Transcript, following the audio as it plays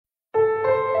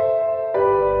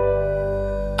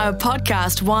A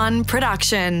Podcast One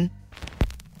production.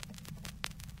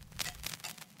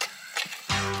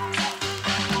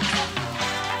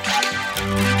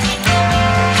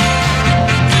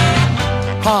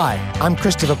 Hi, I'm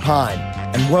Christopher Pyne,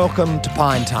 and welcome to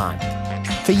Pyne Time.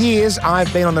 For years,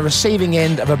 I've been on the receiving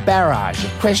end of a barrage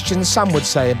of questions, some would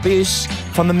say abuse,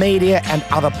 from the media and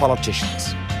other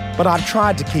politicians. But I've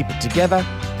tried to keep it together,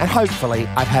 and hopefully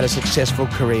I've had a successful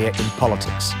career in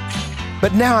politics.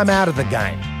 But now I'm out of the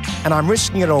game, and I'm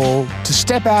risking it all to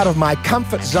step out of my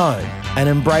comfort zone and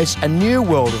embrace a new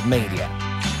world of media,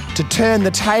 to turn the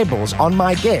tables on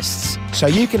my guests so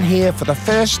you can hear for the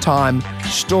first time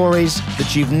stories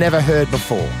that you've never heard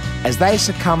before, as they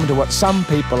succumb to what some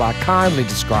people are kindly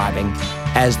describing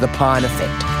as the Pyne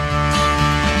effect.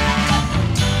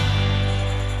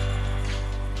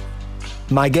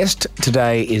 My guest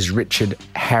today is Richard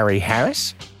Harry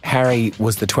Harris. Harry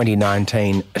was the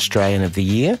 2019 Australian of the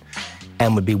Year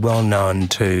and would be well known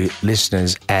to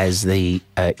listeners as the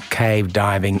cave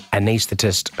diving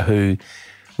anaesthetist who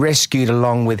rescued,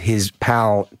 along with his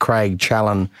pal Craig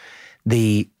Challen,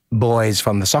 the boys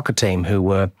from the soccer team who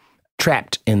were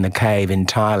trapped in the cave in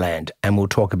Thailand, and we'll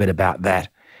talk a bit about that.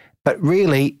 But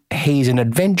really, he's an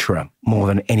adventurer more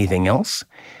than anything else.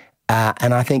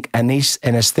 And I think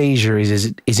anaesthesia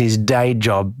is his day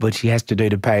job, which he has to do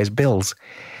to pay his bills.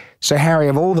 So, Harry,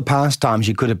 of all the pastimes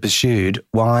you could have pursued,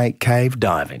 why cave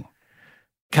diving?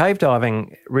 Cave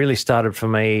diving really started for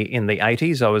me in the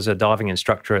 80s. I was a diving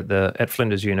instructor at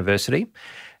Flinders University.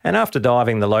 And after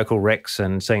diving the local wrecks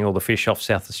and seeing all the fish off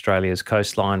South Australia's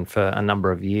coastline for a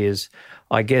number of years,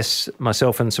 I guess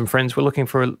myself and some friends were looking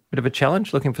for a bit of a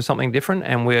challenge, looking for something different.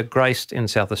 And we're graced in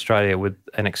South Australia with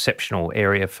an exceptional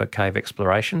area for cave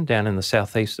exploration down in the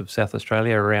southeast of South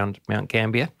Australia around Mount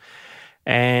Gambier.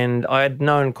 And I had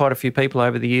known quite a few people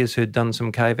over the years who'd done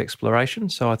some cave exploration,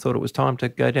 so I thought it was time to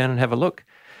go down and have a look.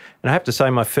 And I have to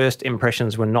say my first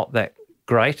impressions were not that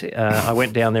great. I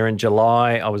went down there in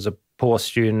July. I was a poor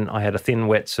student. I had a thin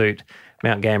wetsuit.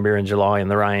 Mount Gambier in July in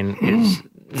the rain is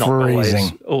not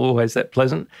always that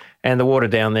pleasant. And the water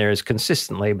down there is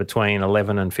consistently between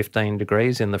 11 and 15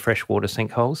 degrees in the freshwater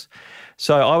sinkholes.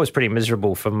 So I was pretty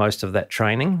miserable for most of that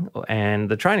training, and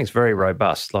the training's very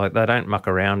robust. Like, they don't muck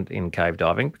around in cave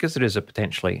diving because it is a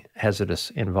potentially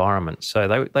hazardous environment.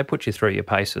 So they put you through your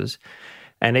paces.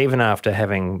 And even after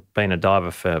having been a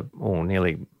diver for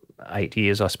nearly 8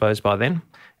 years, I suppose, by then,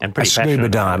 and pretty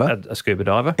passionate, a scuba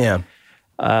diver, yeah,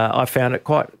 I found it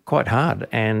quite hard,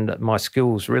 and my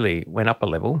skills really went up a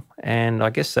level. And I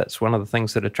guess that's one of the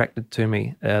things that attracted to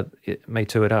me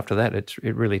to it after that. It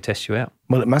really tests you out.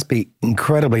 Well, it must be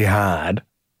incredibly hard,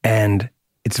 and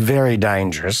it's very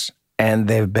dangerous. And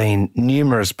there have been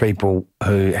numerous people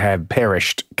who have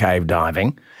perished cave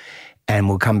diving, and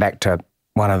we'll come back to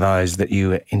one of those that you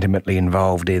were intimately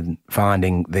involved in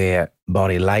finding their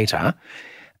body later.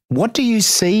 What do you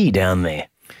see down there?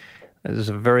 This is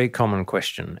a very common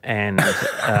question, and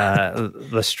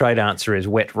the straight answer is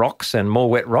wet rocks and more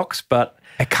wet rocks, but...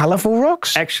 Colourful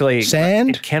rocks? Actually,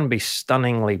 sand? It can be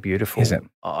stunningly beautiful. Is it?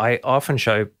 I often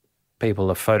show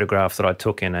people a photograph that I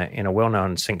took in a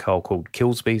well-known sinkhole called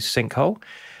Kilsby's sinkhole,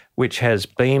 which has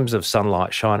beams of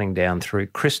sunlight shining down through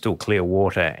crystal clear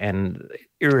water and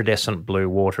iridescent blue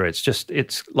water.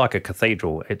 It's like a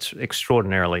cathedral. It's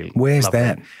extraordinarily Where's lovely.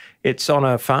 That? It's on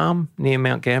a farm near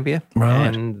Mount Gambier. Right,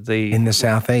 and in the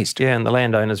southeast. Yeah, and the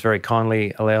landowners very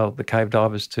kindly allow the cave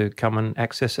divers to come and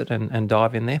access it and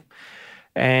dive in there.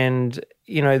 And,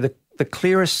 you know, the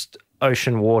clearest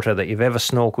ocean water that you've ever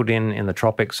snorkeled in the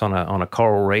tropics on a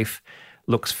coral reef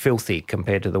looks filthy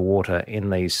compared to the water in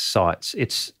these sites.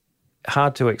 It's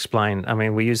hard to explain. I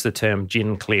mean, we use the term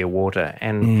gin clear water,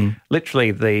 and literally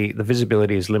the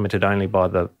visibility is limited only by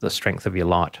the strength of your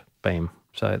light beam.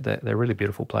 So they're really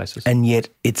beautiful places. And yet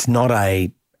it's not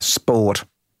a sport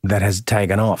that has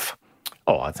taken off.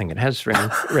 Oh, I think it has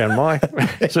around my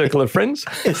circle of friends.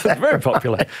 It's very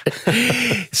popular.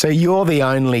 So you're the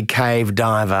only cave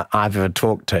diver I've ever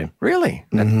talked to. Really?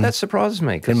 That surprises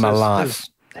me. In my life.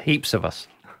 There's heaps of us.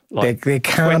 Like there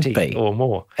can't 20 be. Or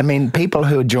more. I mean, people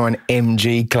who join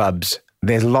MG clubs,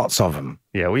 there's lots of them.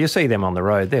 Yeah, well, you see them on the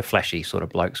road. They're flashy sort of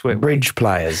blokes. Bridge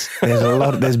players.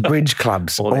 There's bridge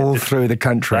clubs all through the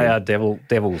country. They are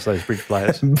devils, those bridge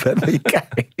players. But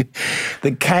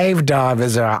the cave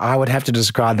divers I would have to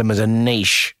describe them as a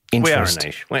niche interest. We are a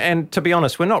niche. And to be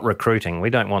honest, we're not recruiting. We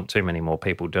don't want too many more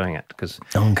people doing it because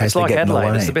it's like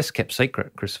Adelaide. It's the best kept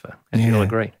secret, Christopher, as you'll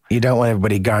agree. You don't want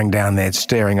everybody going down there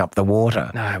stirring up the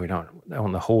water. No, we don't. They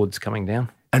want the hordes coming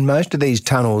down. And most of these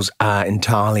tunnels are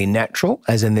entirely natural,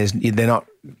 as in they're not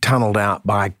tunnelled out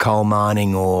by coal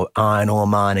mining or iron ore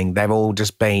mining. They've all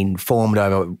just been formed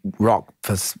over rock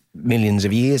for millions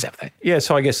of years, have they? Yeah,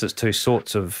 so I guess there's two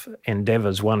sorts of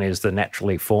endeavours. One is the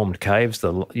naturally formed caves,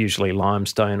 usually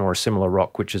limestone or a similar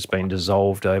rock which has been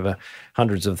dissolved over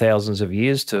hundreds of thousands of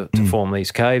years to form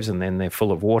these caves, and then they're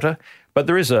full of water. But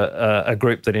there is a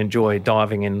group that enjoy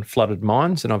diving in flooded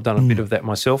mines, and I've done a bit of that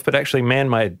myself. But actually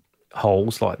man-made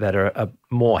holes like that are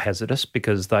more hazardous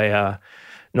because they are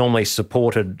normally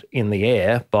supported in the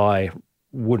air by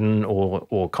wooden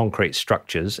or concrete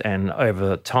structures, and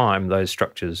over time those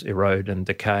structures erode and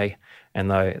decay,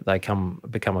 and they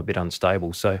become a bit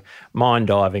unstable. So mine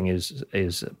diving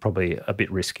is probably a bit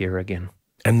riskier again.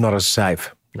 And not as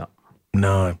safe?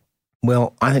 No.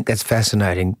 Well, I think that's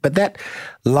fascinating. But that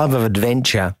love of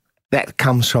adventure, that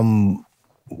comes from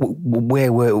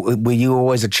where were you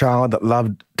always a child that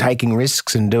loved taking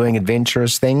risks and doing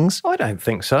adventurous things? I don't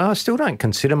think so. I still don't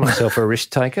consider myself a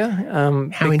risk taker.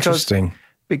 How interesting.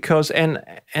 Because, and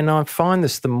I find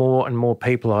this the more and more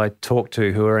people I talk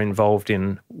to who are involved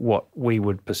in what we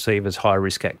would perceive as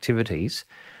high-risk activities,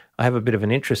 I have a bit of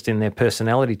an interest in their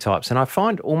personality types. And I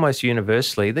find almost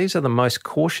universally these are the most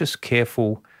cautious,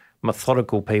 careful,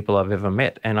 methodical people I've ever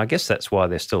met. And I guess that's why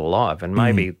they're still alive. And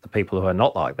maybe the people who are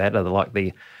not like that are like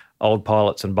the old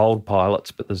pilots and bold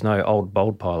pilots, but there's no old,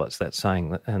 bold pilots, that's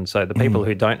saying. And so the people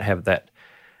who don't have that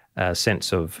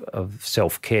sense of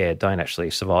self-care don't actually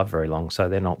survive very long. So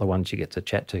they're not the ones you get to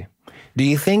chat to. Do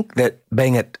you think that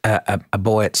being a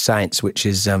boy at Saints, which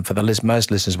is, for the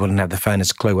most listeners wouldn't have the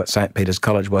faintest clue what St. Peter's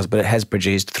College was, but it has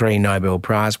produced 3 Nobel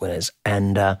Prize winners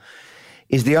and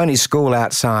is the only school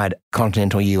outside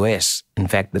continental US, in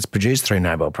fact, that's produced 3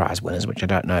 Nobel Prize winners, which I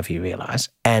don't know if you realise.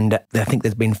 And I think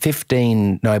there's been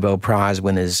 15 Nobel Prize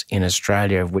winners in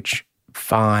Australia, of which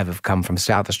 5 have come from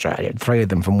South Australia, 3 of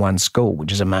them from one school,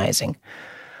 which is amazing.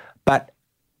 But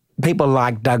people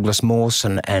like Douglas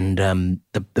Mawson and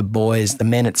the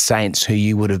men at Saints who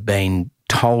you would have been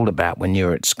told about when you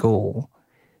were at school,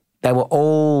 they were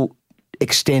all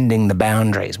extending the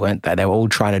boundaries, weren't they? They were all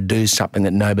trying to do something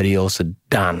that nobody else had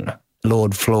done.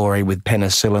 Lord Florey with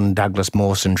penicillin, Douglas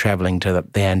Mawson travelling to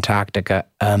the Antarctica.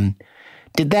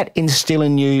 Did that instill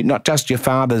in you not just your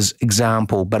father's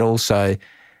example, but also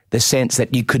the sense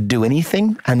that you could do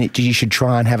anything and that you should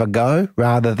try and have a go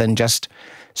rather than just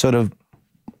sort of,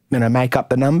 make up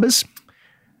the numbers?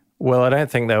 Well, I don't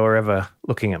think they were ever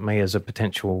looking at me as a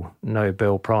potential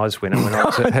Nobel Prize winner when I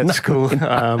was at school.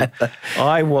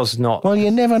 I was not. Well,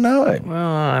 you never know. Well,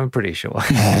 I'm pretty sure.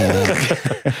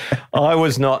 I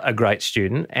was not a great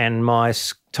student, and my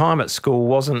time at school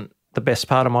wasn't the best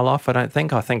part of my life, I don't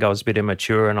think. I think I was a bit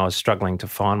immature and I was struggling to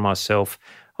find myself.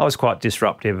 I was quite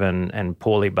disruptive and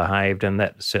poorly behaved, and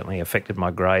that certainly affected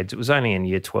my grades. It was only in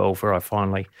year 12 where I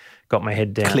finally got my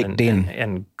head down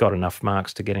and got enough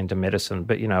marks to get into medicine.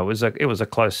 But, it was a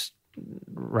close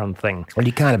run thing. Well,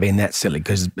 you can't have been that silly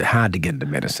because it's hard to get into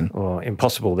medicine. Well,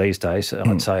 impossible these days.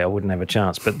 I'd say I wouldn't have a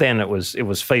chance. But then it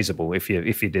was feasible if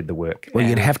you did the work. Well,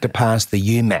 you'd have to pass the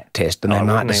UMAT test and they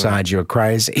might decide you're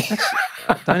crazy.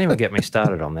 Don't even get me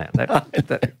started on that.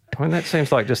 That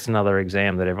seems like just another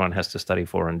exam that everyone has to study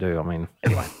for and do.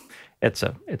 Anyway, it's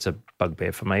a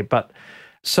bugbear for me. But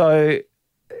so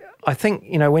I think,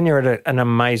 when you're at an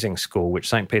amazing school, which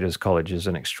St. Peter's College is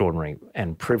an extraordinary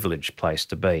and privileged place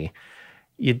to be,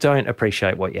 you don't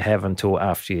appreciate what you have until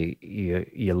after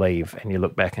you leave and you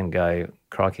look back and go,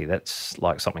 crikey, that's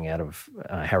like something out of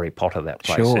Harry Potter, that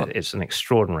place. Sure. It's an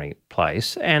extraordinary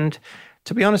place. And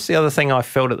to be honest, the other thing I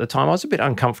felt at the time, I was a bit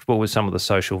uncomfortable with some of the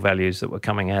social values that were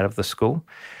coming out of the school.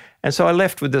 And so I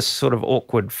left with this sort of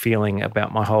awkward feeling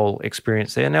about my whole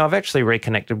experience there. Now, I've actually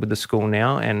reconnected with the school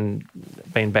now and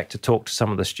been back to talk to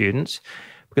some of the students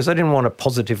because I didn't want to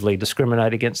positively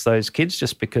discriminate against those kids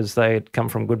just because they had come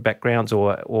from good backgrounds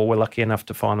or were lucky enough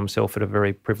to find themselves at a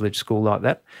very privileged school like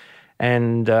that.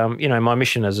 And, my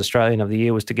mission as Australian of the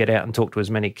Year was to get out and talk to as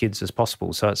many kids as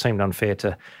possible. So it seemed unfair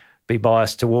to be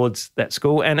biased towards that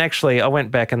school. And actually, I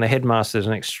went back and the headmaster is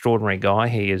an extraordinary guy.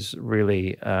 He is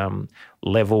really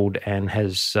levelled and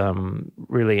has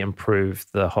really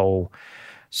improved the whole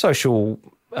social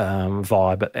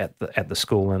vibe at the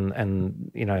school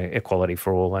and equality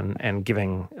for all and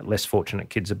giving less fortunate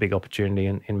kids a big opportunity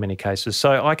in many cases.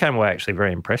 So I came away actually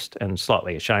very impressed and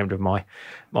slightly ashamed of my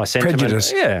sentiment.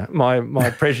 Prejudice. Yeah, my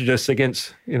prejudice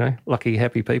against, lucky,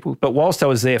 happy people. But whilst I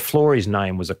was there, Florey's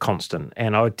name was a constant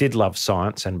and I did love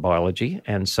science and biology.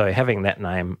 And so having that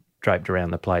name draped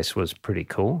around the place was pretty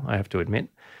cool, I have to admit.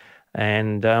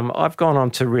 And I've gone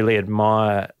on to really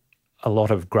admire a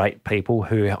lot of great people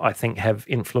who I think have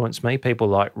influenced me. People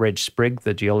like Reg Sprigg,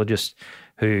 the geologist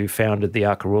who founded the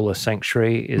Arkaroola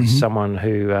Sanctuary, is someone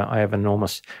who I have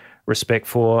enormous respect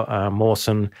for.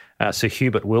 Mawson, Sir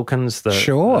Hubert Wilkins,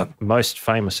 the most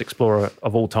famous explorer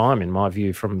of all time, in my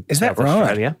view, from South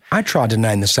Australia. I tried to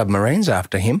name the submarines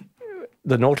after him.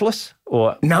 The Nautilus?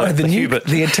 Or no, the Hubert?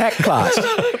 The attack class.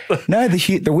 No,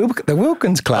 the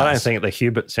Wilkins class. I don't think the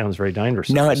Hubert sounds very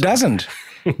dangerous. No, it doesn't.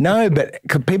 No, but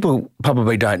people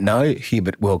probably don't know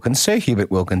Hubert Wilkins, Sir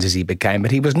Hubert Wilkins as he became,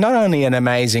 but he was not only an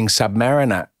amazing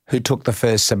submariner who took the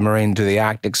first submarine to the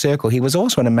Arctic Circle, he was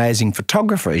also an amazing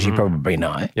photographer, as you probably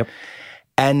know. Yep.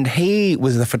 And he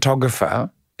was the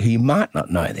photographer, who you might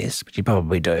not know this, but you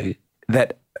probably do,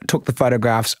 that took the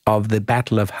photographs of the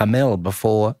Battle of Hamel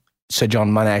before Sir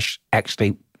John Monash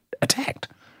actually attacked.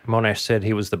 Monash said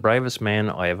he was the bravest man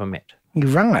I ever met.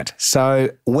 You're right. So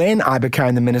when I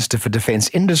became the Minister for Defence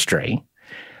Industry,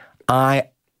 I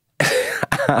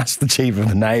asked the Chief of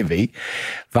the Navy,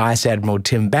 Vice Admiral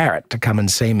Tim Barrett, to come and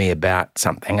see me about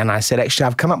something. And I said, actually,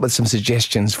 I've come up with some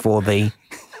suggestions for the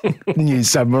new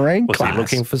submarine class. Was he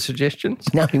looking for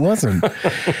suggestions? No, he wasn't.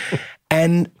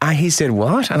 And he said,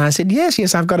 what? And I said,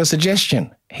 yes, I've got a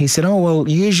suggestion. He said, oh, well,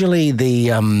 usually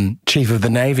the Chief of the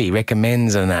Navy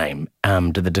recommends a name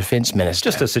to the Defence Minister.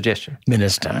 Just a suggestion.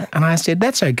 Minister. And I said,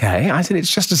 that's okay. I said,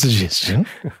 it's just a suggestion.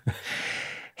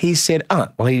 He said,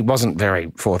 well, he wasn't very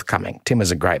forthcoming. Tim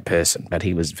was a great person, but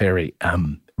he was very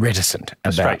reticent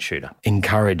about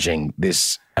encouraging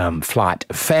this flight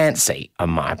of fancy on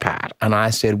my part. And I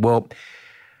said,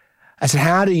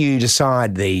 how do you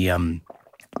decide the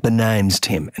names,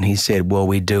 Tim? And he said, well,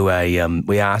 we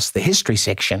ask the history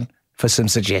section for some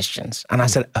suggestions. And I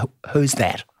said, who's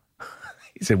that?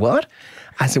 He said, what?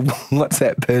 I said, what's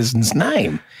that person's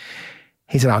name?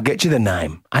 He said, I'll get you the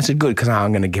name. I said, good, because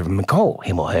I'm going to give him a call,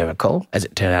 him or her a call. As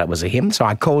it turned out, it was a him. So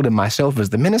I called him myself as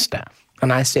the minister.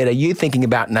 And I said, are you thinking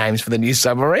about names for the new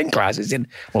submarine class? He said,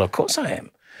 well, of course I am.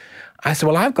 I said,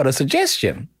 well, I've got a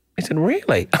suggestion. He said,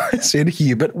 really? I said,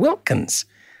 Hubert Wilkins,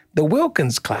 the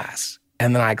Wilkins class.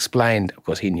 And then I explained, of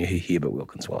course, he knew who Hubert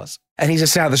Wilkins was. And he's a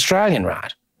South Australian,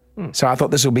 right? So I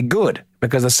thought this will be good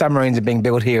because the submarines are being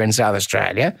built here in South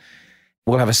Australia.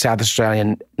 We'll have a South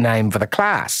Australian name for the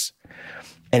class.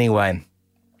 Anyway,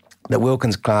 the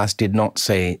Wilkins class did not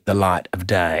see the light of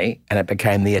day and it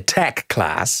became the attack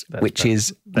class, which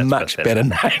is a much better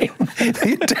name.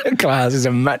 The attack class is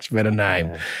a much better name.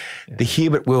 Yeah. The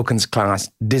Hubert Wilkins class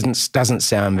doesn't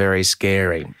sound very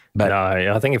scary. But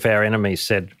no, I think if our enemies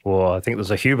said, well, I think there's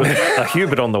a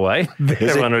Hubert on the way,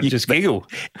 everyone would just giggle.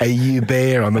 A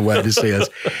U-bear on the way to see us.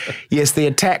 Yes, the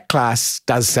attack class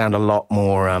does sound a lot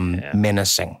more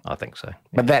menacing. I think so.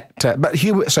 Yeah. But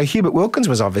Hubert Wilkins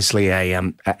was obviously a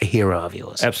hero of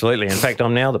yours. Absolutely. In fact,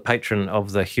 I'm now the patron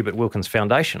of the Hubert Wilkins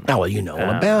Foundation. Oh, well, you know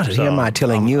all about it. Here am I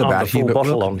telling you about Hubert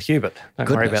Wilkins. Bottle on Hubert. Don't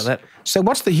worry about that. So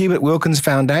what's the Hubert Wilkins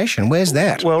Foundation? Where's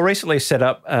that? Well, recently set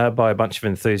up by a bunch of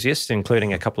enthusiasts,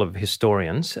 including a couple of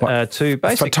historians, to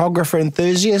basically... Photographer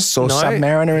enthusiasts or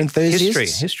submariner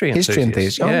enthusiasts? History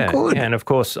enthusiasts. Oh, good. And of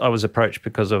course, I was approached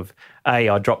because of,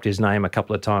 I dropped his name a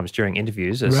couple of times during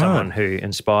interviews as someone who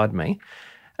inspired me.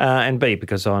 And B,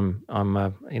 because I'm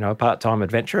a part-time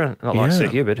adventurer, not like Sir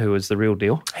Hubert, who was the real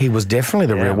deal. He was definitely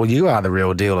the real. Well, you are the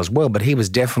real deal as well, but he was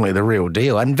definitely the real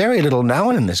deal, and very little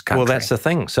known in this country. Well, that's the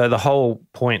thing. So the whole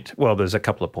point, well, there's a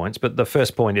couple of points, but the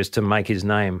first point is to make his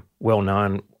name well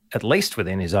known, at least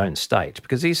within his own state,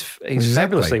 because he's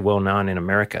fabulously well known in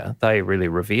America. They really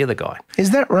revere the guy. Is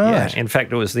that right? Yeah. In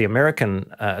fact, it was the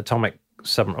American atomic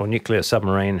or nuclear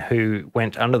submarine who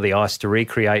went under the ice to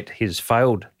recreate his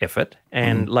failed effort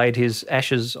and laid his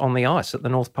ashes on the ice at the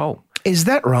North Pole. Is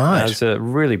that right? It was a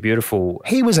really beautiful...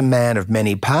 He was a man of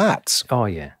many parts. Oh,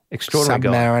 yeah. Extraordinary guy.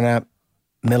 Submariner,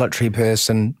 military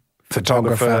person,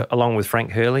 photographer. Along with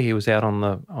Frank Hurley, he was out on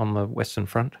the Western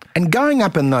Front. And going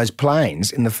up in those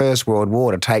planes in the First World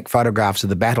War to take photographs of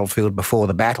the battlefield before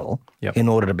the battle in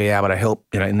order to be able to help,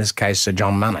 in this case, Sir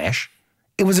John Monash,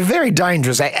 it was a very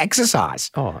dangerous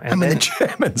exercise. Oh,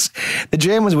 the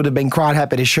Germans would have been quite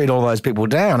happy to shoot all those people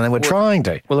down, and they were trying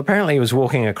to. Well, apparently he was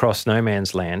walking across no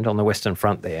man's land on the Western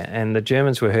Front there, and the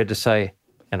Germans were heard to say,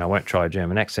 and I won't try a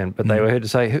German accent, but they were heard to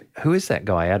say, who is that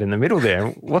guy out in the middle there?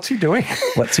 What's he doing?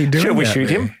 What's he doing? Shall we shoot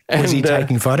him? Was he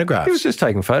taking photographs? He was just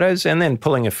taking photos and then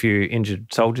pulling a few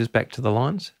injured soldiers back to the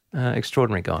lines.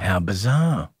 Extraordinary guy. How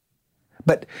bizarre.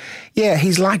 But, yeah,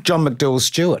 he's like John McDowell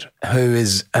Stewart, who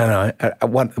is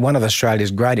one of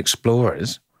Australia's great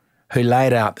explorers who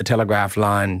laid out the telegraph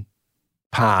line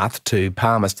path to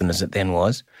Palmerston, as it then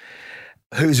was,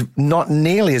 who's not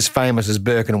nearly as famous as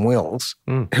Burke and Wills,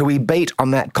 who he beat on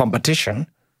that competition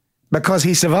because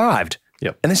he survived.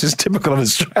 Yep. And this is typical of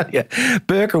Australia.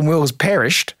 Burke and Wills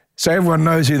perished, so everyone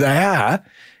knows who they are.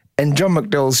 And John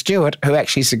McDowell Stewart, who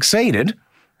actually succeeded,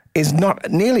 is not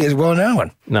nearly as well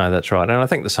known. No, that's right. And I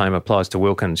think the same applies to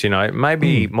Wilkins. You know,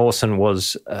 maybe Mawson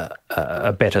was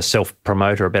a better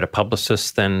self-promoter, a better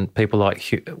publicist than people like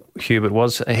Hubert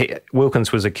was.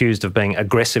 Wilkins was accused of being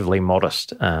aggressively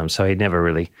modest, so he never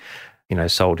really,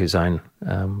 sold his own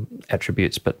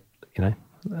attributes, but,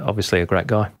 obviously a great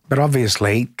guy. But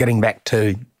obviously, getting back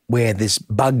to where this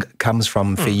bug comes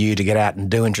from for you to get out and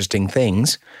do interesting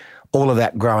things, all of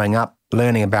that growing up,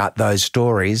 learning about those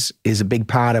stories is a big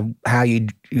part of how you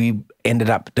ended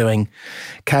up doing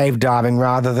cave diving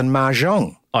rather than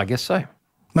mahjong. I guess so.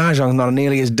 Mahjong's not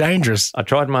nearly as dangerous. I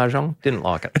tried mahjong, didn't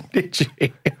like it. Did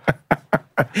you?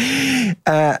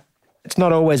 It's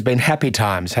not always been happy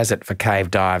times, has it, for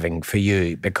cave diving for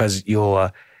you? Because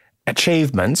your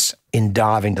achievements in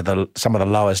diving to some of the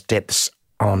lowest depths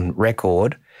on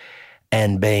record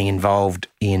and being involved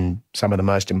in some of the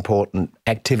most important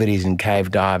activities in cave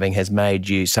diving has made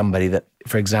you somebody that,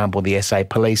 for example, the SA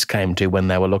Police came to when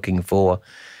they were looking for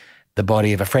the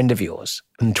body of a friend of yours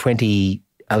in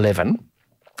 2011,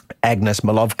 Agnes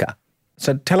Malovka.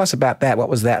 So tell us about that. What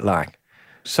was that like?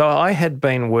 So I had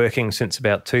been working since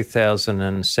about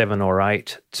 2007 or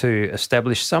 8 to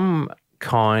establish some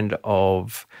kind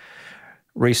of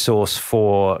resource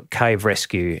for cave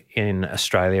rescue in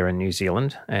Australia and New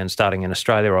Zealand, and starting in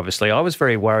Australia, obviously. I was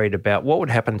very worried about what would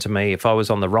happen to me if I was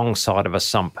on the wrong side of a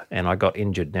sump and I got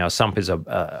injured. Now, a sump is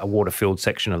a water-filled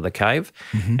section of the cave,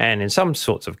 and in some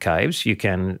sorts of caves, you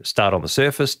can start on the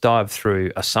surface, dive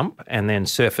through a sump, and then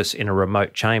surface in a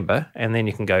remote chamber, and then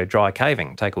you can go dry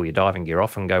caving, take all your diving gear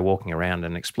off and go walking around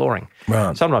and exploring.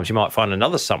 Right. Sometimes you might find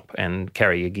another sump and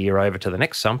carry your gear over to the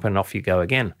next sump and off you go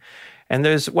again. And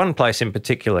there's one place in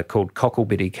particular called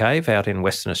Cocklebiddy Cave out in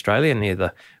Western Australia near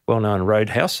the well-known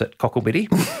roadhouse at Cocklebiddy,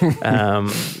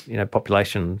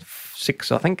 population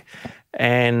 6, I think.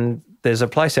 And there's a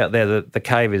place out there that the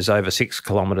cave is over 6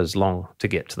 kilometres long to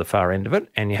get to the far end of it,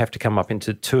 and you have to come up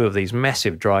into 2 of these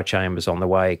massive dry chambers on the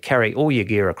way, carry all your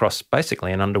gear across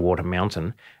basically an underwater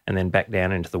mountain and then back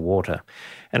down into the water.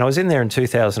 And I was in there in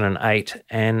 2008,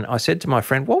 and I said to my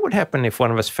friend, what would happen if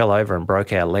one of us fell over and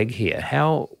broke our leg here?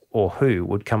 How or who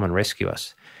would come and rescue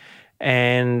us?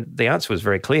 And the answer was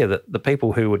very clear, that the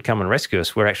people who would come and rescue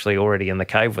us were actually already in the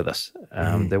cave with us.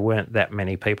 There weren't that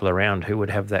many people around who would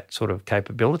have that sort of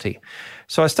capability.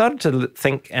 So I started to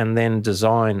think and then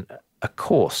design a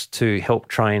course to help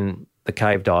train the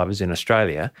cave divers in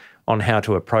Australia on how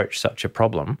to approach such a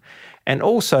problem, and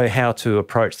also how to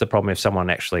approach the problem if someone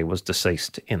actually was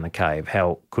deceased in the cave.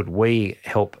 How could we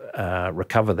help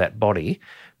recover that body?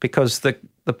 Because the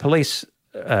police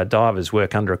divers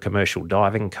work under a commercial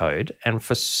diving code, and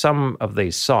for some of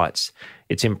these sites,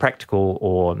 it's impractical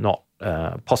or not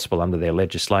possible under their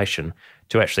legislation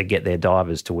to actually get their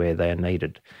divers to where they are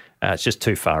needed. It's just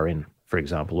too far in, for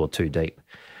example, or too deep.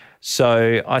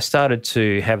 So I started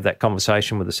to have that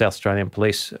conversation with the South Australian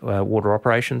Police Water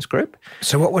Operations Group.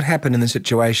 So what would happen in the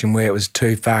situation where it was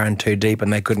too far and too deep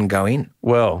and they couldn't go in?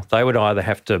 Well, they would either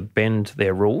have to bend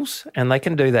their rules, and they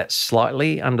can do that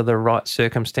slightly under the right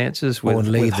circumstances with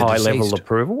high-level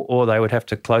approval, or they would have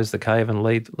to close the cave and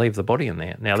leave the body in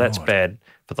there. Now, that's bad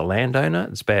for the landowner.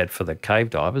 It's bad for the cave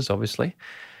divers, obviously,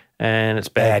 and it's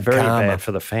very bad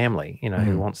for the family,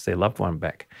 who wants their loved one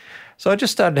back. So I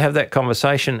just started to have that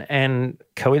conversation, and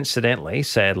coincidentally,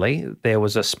 sadly, there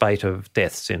was a spate of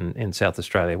deaths in South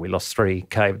Australia. We lost 3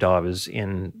 cave divers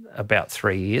in about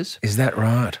 3 years. Is that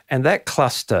right? And that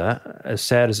cluster, as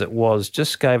sad as it was,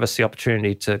 just gave us the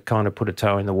opportunity to kind of put a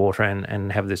toe in the water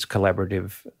and have this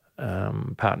collaborative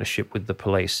partnership with the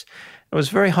police. It was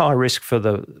very high risk for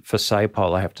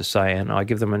SAPOL, I have to say, and I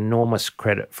give them enormous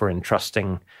credit for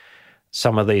entrusting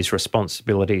some of these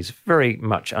responsibilities very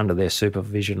much under their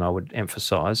supervision, I would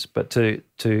emphasise, but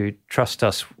to trust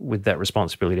us with that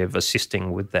responsibility of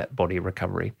assisting with that body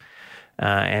recovery.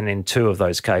 And in 2 of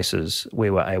those cases, we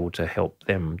were able to help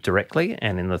them directly.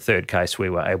 And in the 3rd case, we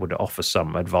were able to offer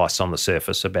some advice on the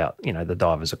surface about, the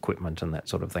diver's equipment and that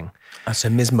sort of thing. So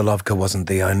Ms. Malovka wasn't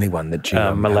the only one that you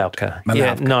Malovka.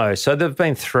 Yeah, no. So there have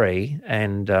been 3,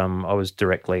 and I was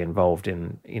directly involved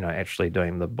in, actually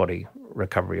doing the body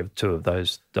recovery of 2 of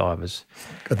those divers.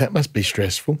 God, that must be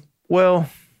stressful. Well...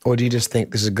 Or do you just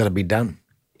think this has got to be done?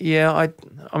 Yeah,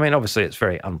 I mean, obviously it's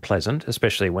very unpleasant,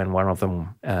 especially when one of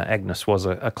them, Agnes, was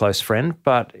a close friend.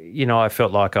 But, I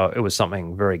felt like it was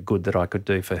something very good that I could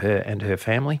do for her and her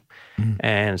family.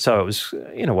 And so it was,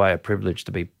 in a way, a privilege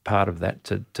to be part of that,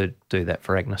 to do that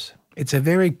for Agnes. It's a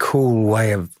very cool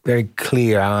way of, very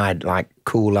clear-eyed,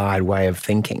 cool-eyed way of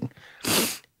thinking.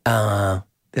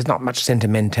 there's not much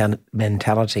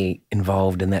sentimentality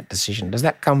involved in that decision. Does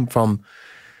that come from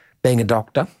being a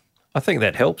doctor? I think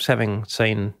that helps, having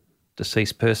seen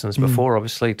deceased persons before.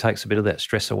 Obviously takes a bit of that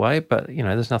stress away, but,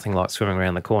 there's nothing like swimming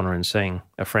around the corner and seeing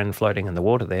a friend floating in the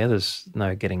water there. There's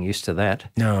no getting used to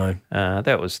that. No.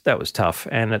 That was tough,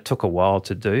 and it took a while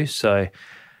to do. So,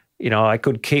 I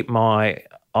could keep my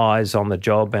eyes on the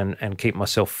job and keep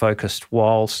myself focused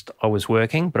whilst I was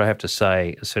working, but I have to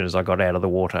say, as soon as I got out of the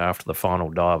water after the final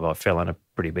dive, I fell in a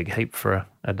pretty big heap for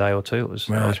a day or two.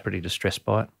 I was pretty distressed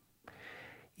by it.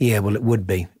 Yeah, well, it would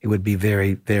be. It would be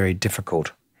very, very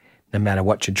difficult, no matter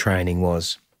what your training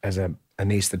was as an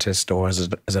anaesthetist or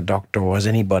as a doctor or as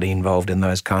anybody involved in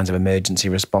those kinds of emergency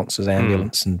responses,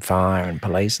 ambulance and fire and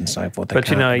police and so forth. But,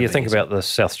 you think about the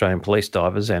South Australian police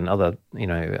divers and other,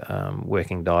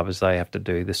 working divers, they have to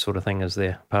do this sort of thing as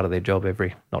their part of their job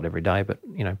not every day, but,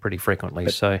 pretty frequently.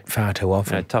 But so far too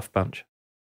often. Tough bunch.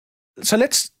 So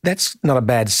that's not a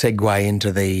bad segue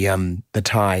into the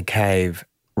Thai cave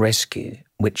rescue,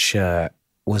 which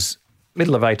was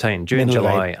middle of 18,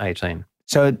 July 18.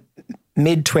 So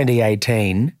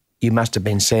mid-2018, you must have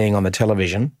been seeing on the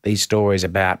television these stories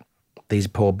about these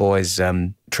poor boys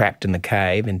trapped in the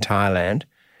cave in Thailand.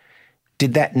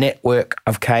 Did that network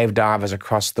of cave divers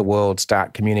across the world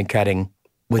start communicating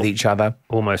with each other?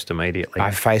 Almost immediately.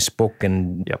 By Facebook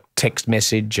and text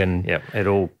message and... Yep,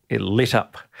 it lit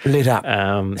up. Lit up.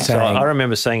 So I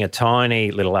remember seeing a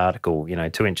tiny little article,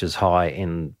 2 inches high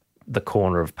in the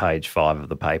corner of page 5 of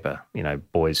the paper,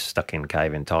 boys stuck in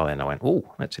cave in Thailand. I went, oh,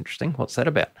 that's interesting. What's that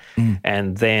about?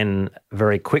 And then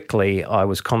very quickly I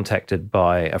was contacted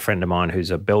by a friend of mine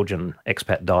who's a Belgian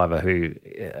expat diver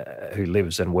who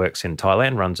lives and works in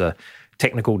Thailand, runs a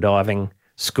technical diving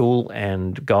school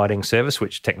and guiding service,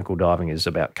 which technical diving is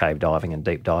about cave diving and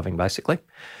deep diving basically.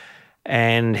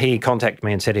 And he contacted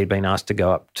me and said he'd been asked to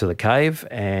go up to the cave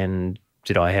and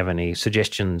did I have any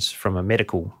suggestions from a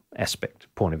medical aspect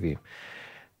point of view.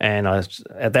 And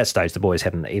at that stage, the boys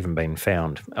hadn't even been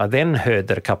found. I then heard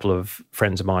that a couple of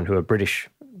friends of mine who are British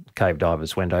cave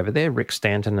divers went over there, Rick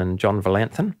Stanton and John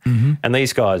Valanthan. And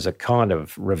these guys are kind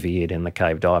of revered in the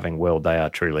cave diving world. They are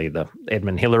truly the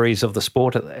Edmund Hillarys of the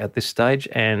sport at this stage.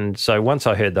 And so once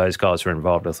I heard those guys were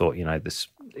involved, I thought,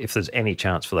 if there's any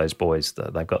chance for those boys,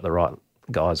 they've got the right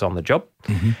guys on the job.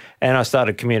 And I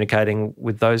started communicating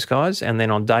with those guys, and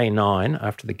then on day 9,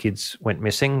 after the kids went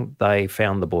missing, they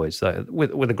found the boys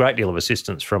with a great deal of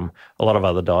assistance from a lot of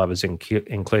other divers,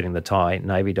 including the Thai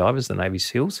Navy divers, the Navy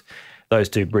SEALs. Those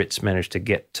 2 Brits managed to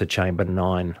get to chamber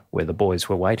 9 where the boys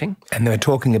were waiting. And they were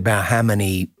talking about how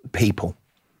many people?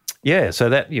 Yeah, so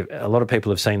a lot of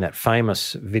people have seen that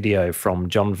famous video from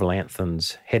John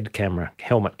Valanthan's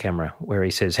helmet camera, where he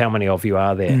says, how many of you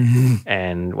are there?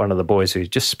 And one of the boys who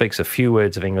just speaks a few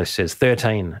words of English says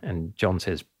 13, and John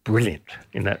says, brilliant,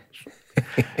 in that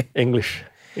English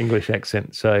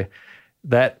accent. So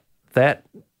that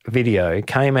video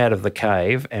came out of the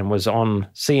cave and was on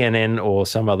CNN or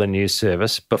some other news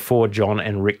service before John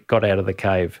and Rick got out of the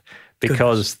cave.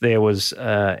 Because there was,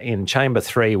 in Chamber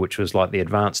 3, which was like the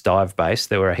advanced dive base,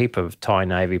 there were a heap of Thai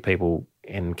Navy people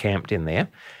encamped in there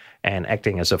and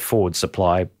acting as a forward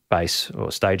supply base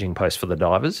or staging post for the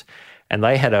divers. And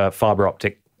they had a fibre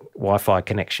optic Wi-Fi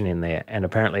connection in there. And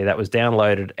apparently that was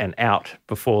downloaded and out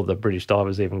before the British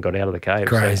divers even got out of the cave.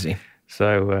 Crazy.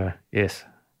 So yes.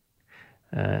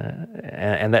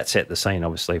 And that set the scene,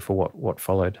 obviously, for what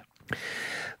followed.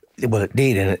 Well, it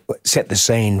did, and it set the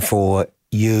scene for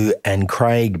you and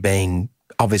Craig being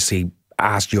obviously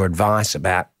asked your advice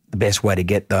about the best way to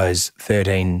get those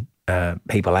 13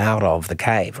 people out of the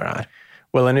cave, right?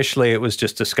 Well, initially it was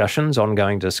just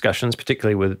ongoing discussions,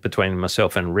 particularly between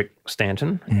myself and Rick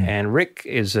Stanton. And Rick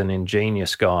is an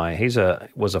ingenious guy.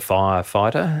 Was a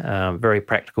firefighter, very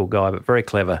practical guy, but very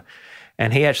clever.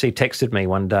 And he actually texted me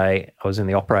one day. I was in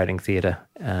the operating theatre,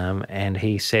 and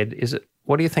he said,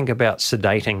 what do you think about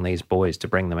sedating these boys to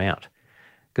bring them out?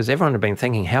 Because everyone had been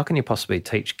thinking, how can you possibly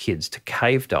teach kids to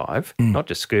cave dive, not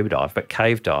just scuba dive, but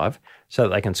cave dive, so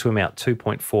that they can swim out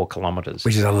 2.4 kilometres?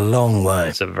 Which is a long way.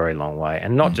 It's a very long way.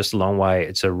 And not just a long way,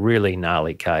 it's a really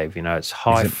gnarly cave. It's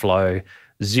high flow,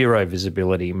 zero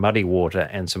visibility, muddy water,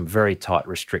 and some very tight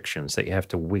restrictions that you have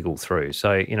to wiggle through.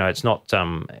 So, it's not,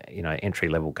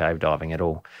 entry-level cave diving at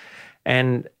all.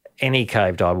 And any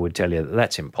cave diver would tell you that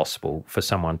that's impossible for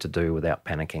someone to do without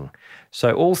panicking.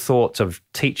 So all thoughts of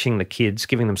teaching the kids,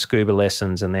 giving them scuba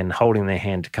lessons and then holding their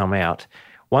hand to come out,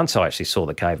 once I actually saw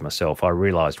the cave myself, I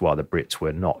realised why the Brits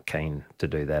were not keen to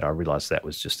do that. I realised that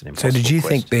was just an impossible So did you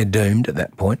quest. think they're doomed at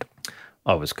that point?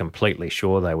 I was completely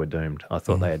sure they were doomed. I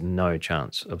thought they had no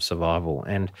chance of survival.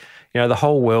 And, the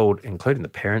whole world, including the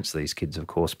parents of these kids, of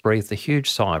course, breathed a huge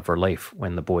sigh of relief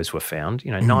when the boys were found.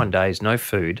 9 days, no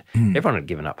food. Everyone had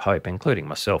given up hope, including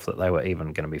myself, that they were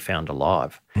even going to be found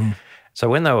alive. So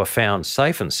when they were found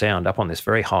safe and sound up on this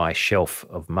very high shelf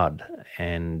of mud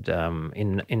and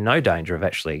in no danger of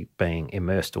actually being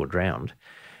immersed or drowned,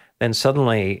 then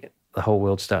suddenly the whole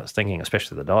world starts thinking,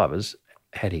 especially the divers,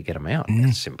 how do you get them out?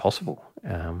 It's impossible.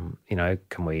 Can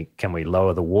we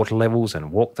lower the water levels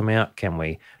and walk them out? Can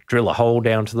we drill a hole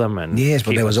down to them? And yes,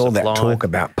 but there was all that talk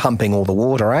about pumping all the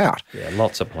water out. Yeah,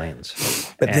 lots of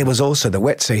plans. But there was also the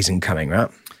wet season coming, right?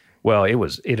 Well,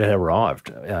 it had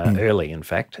arrived early, in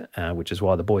fact, which is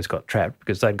why the boys got trapped,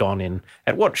 because they'd gone in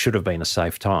at what should have been a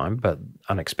safe time, but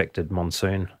unexpected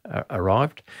monsoon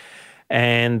arrived.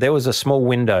 And there was a small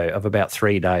window of about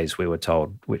 3 days, we were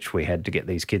told, which we had to get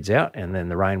these kids out, and then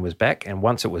the rain was back. And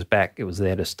once it was back, it was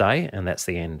there to stay, and that's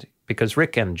the end. Because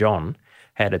Rick and John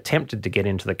had attempted to get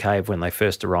into the cave when they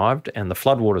first arrived, and the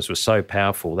floodwaters were so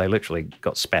powerful, they literally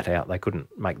got spat out. They couldn't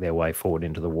make their way forward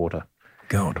into the water.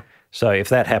 God. So if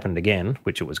that happened again,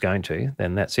 which it was going to,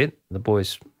 then that's it. The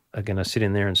boys are going to sit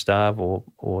in there and starve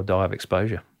or die of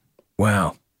exposure.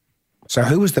 Wow. So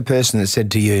who was the person that said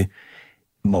to you,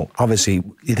 well, obviously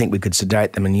you think we could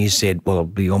sedate them, and you said, well, it'll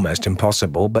be almost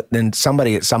impossible, but then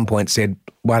somebody at some point said,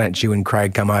 why don't you and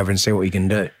Craig come over and see what we can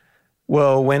do?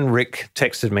 Well, when Rick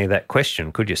texted me that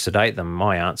question, could you sedate them,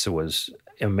 my answer was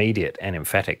immediate and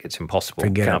emphatic. It's impossible.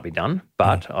 It can't be done.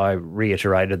 But I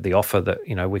reiterated the offer that,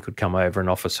 we could come over and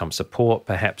offer some support.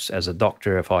 Perhaps as a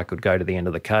doctor, if I could go to the end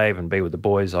of the cave and be with the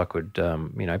boys, I could,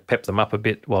 pep them up a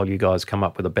bit while you guys come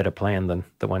up with a better plan than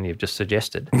the one you've just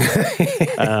suggested.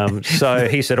 So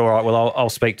he said, all right, well, I'll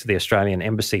speak to the Australian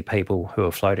embassy people who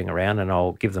are floating around, and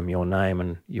I'll give them your name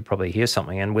and you probably hear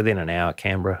something. And within an hour,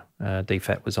 Canberra,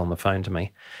 DFAT was on the phone to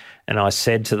me. And I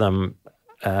said to them,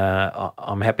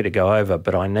 I'm happy to go over,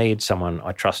 but I need someone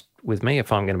I trust with me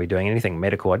if I'm going to be doing anything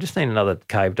medical. I just need another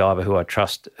cave diver who I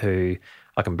trust, who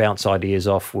I can bounce ideas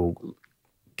off, will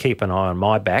keep an eye on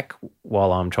my back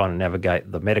while I'm trying to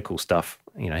navigate the medical stuff.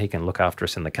 He can look after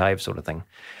us in the cave sort of thing.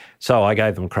 So I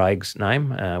gave them Craig's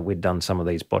name. We'd done some of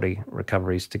these body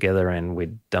recoveries together, and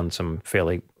we'd done some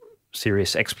fairly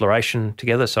serious exploration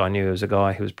together, so I knew he was a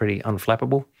guy who was pretty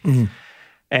unflappable.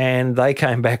 And they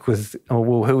came back with, oh,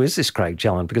 well, who is this Craig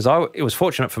Challen? Because it was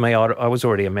fortunate for me, I was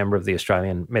already a member of the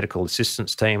Australian Medical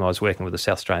Assistance Team. I was working with the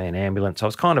South Australian Ambulance. I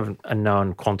was kind of a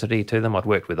known quantity to them. I'd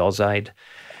worked with AusAid.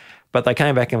 But they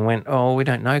came back and went, oh, we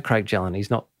don't know Craig Challen.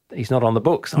 He's not on the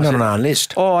books. Not on our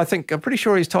list. Oh, I'm pretty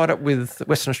sure he's tied up with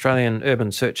Western Australian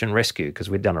Urban Search and Rescue, because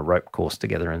we'd done a rope course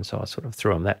together, and so I sort of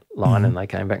threw them that line and they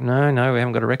came back, no, we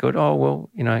haven't got a record. Oh, well,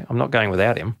 I'm not going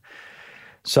without him.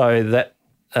 So that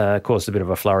caused a bit of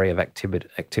a flurry of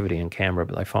activity in Canberra,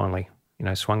 but they finally,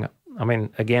 swung it. I mean,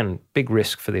 again, big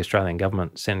risk for the Australian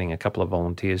government sending a couple of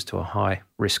volunteers to a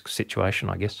high-risk situation,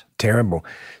 I guess. Terrible.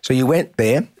 So you went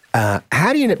there.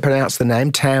 How do you pronounce the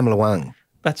name? Tam Luang?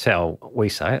 That's how we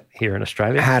say it here in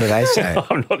Australia. How do they say it?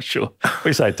 I'm not sure.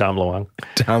 We say Tam Luang.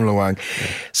 Tam Luang. Yeah.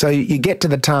 So you get to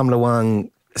the Tam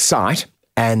Luang site,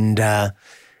 and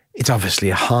it's obviously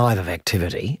a hive of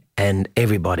activity, and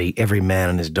every man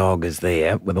and his dog is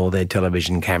there with all their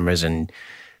television cameras, and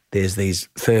there's these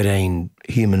 13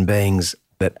 human beings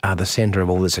that are the centre of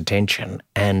all this attention.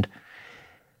 And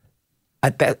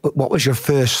what was your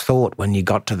first thought when you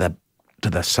got to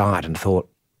the site and thought,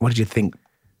 what did you think?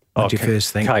 What did you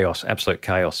first think? Chaos, absolute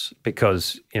chaos,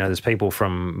 because, there's people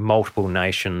from multiple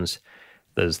nations.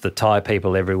 There's the Thai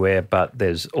people everywhere, but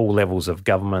there's all levels of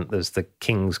government. There's the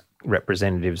King's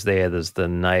representatives there. There's the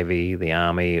Navy, the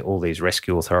Army, all these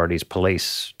rescue authorities,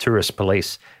 police, tourist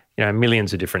police,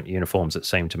 millions of different uniforms, it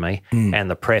seemed to me. And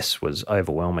the press was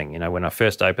overwhelming. When I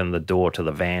first opened the door to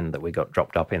the van that we got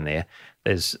dropped up in there,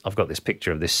 I've got this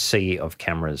picture of this sea of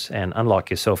cameras. And unlike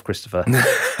yourself, Christopher,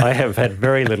 I have had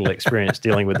very little experience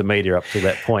dealing with the media up to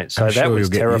that point. So that was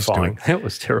terrifying. That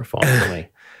was terrifying for me.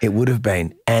 It would have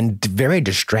been, and very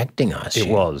distracting, I assume.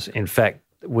 It was. In fact,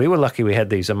 we were lucky we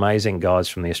had these amazing guys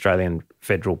from the Australian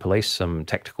Federal Police, some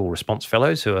tactical response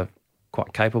fellows who are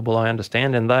quite capable, I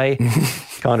understand, and they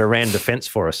kind of ran defence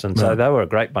for us. And so they were a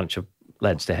great bunch of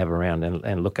lads to have around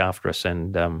and look after us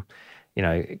and,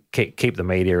 keep the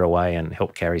media away and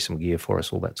help carry some gear for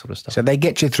us, all that sort of stuff. So they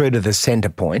get you through to the centre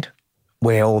point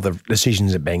where all the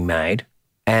decisions are being made,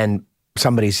 and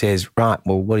somebody says, right,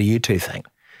 well, what do you two think?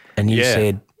 And you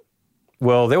said...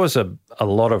 Well, there was a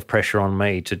lot of pressure on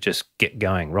me to just get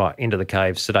going, right, into the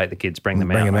cave, sedate the kids, bring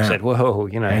them out. I said, whoa,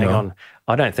 hang on.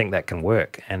 I don't think that can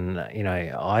work. And,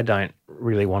 I don't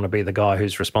really want to be the guy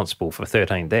who's responsible for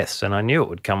 13 deaths. And I knew it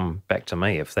would come back to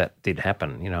me if that did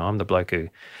happen. I'm the bloke who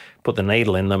put the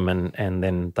needle in them and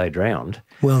then they drowned.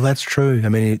 Well, that's true. I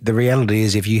mean, the reality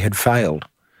is if you had failed,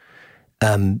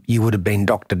 you would have been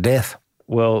Dr. Death.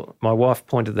 Well, my wife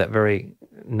pointed that very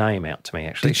name out to me,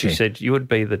 actually. She said, you would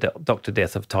be the Dr.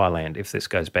 Death of Thailand if this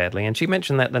goes badly. And she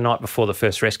mentioned that the night before the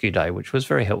first rescue day, which was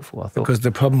very helpful, I thought. Because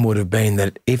the problem would have been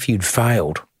that if you'd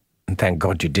failed, and thank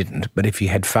God you didn't, but if you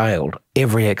had failed,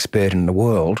 every expert in the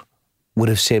world would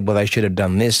have said, well, they should have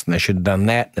done this and they should have done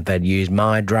that, that they'd used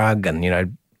my drug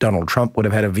and, Donald Trump would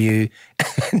have had a view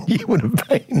and you would have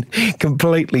been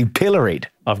completely pilloried.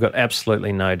 I've got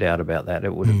absolutely no doubt about that.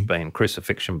 It would have been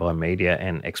crucifixion by media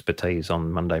and expertise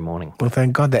on Monday morning. Well,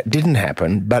 thank God that didn't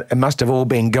happen, but it must have all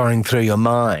been going through your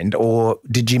mind, or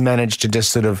did you manage to just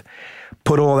sort of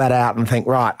put all that out and think,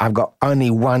 right, I've got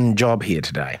only one job here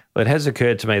today? Well, it has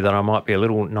occurred to me that I might be a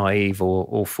little naive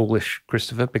or foolish,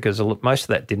 Christopher, because most of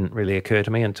that didn't really occur to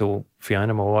me until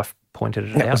Fiona, my wife, pointed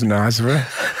it out. That was nice of her.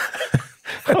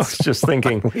 I was just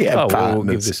thinking, we'll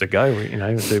give this a go,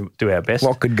 do our best.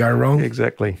 What could go wrong?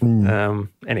 Exactly.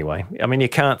 Anyway, I mean, you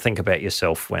can't think about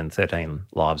yourself when 13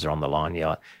 lives are on the line.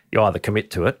 You either commit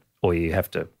to it or you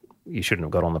shouldn't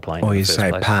have got on the plane. Or in you the first say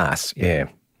place. pass, yeah.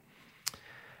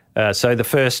 So the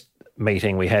first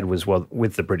meeting we had was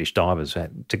with the British divers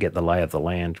to get the lay of the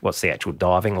land. What's the actual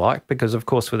diving like? Because, of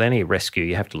course, with any rescue,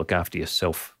 you have to look after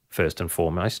yourself first and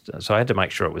foremost. So I had to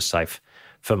make sure it was safe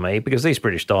for me, because these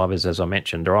British divers, as I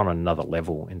mentioned, are on another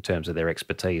level in terms of their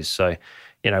expertise. So,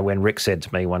 when Rick said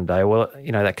to me one day, well,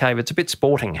 that cave, it's a bit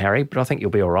sporting, Harry, but I think you'll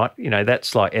be all right.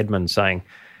 That's like Edmund saying,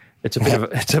 it's a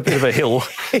bit of a hill.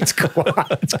 It's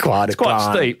quite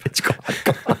steep. It's quite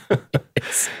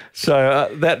yes.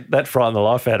 So that frightened the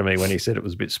life out of me when he said it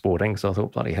was a bit sporting. So I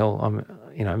thought, bloody hell,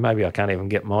 maybe I can't even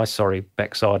get my sorry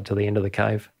backside to the end of the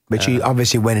cave. But you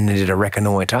obviously went in and did a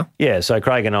reconnoitre. Yeah, so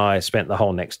Craig and I spent the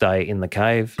whole next day in the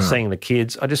cave, seeing the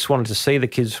kids. I just wanted to see the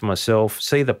kids for myself,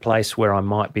 see the place where I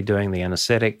might be doing the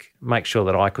anaesthetic, make sure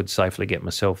that I could safely get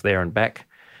myself there and back.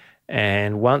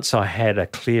 And once I had a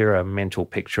clearer mental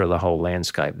picture of the whole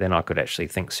landscape, then I could actually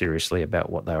think seriously about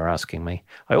what they were asking me.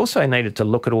 I also needed to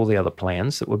look at all the other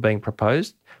plans that were being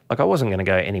proposed. Like, I wasn't going to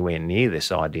go anywhere near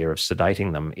this idea of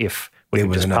sedating them if we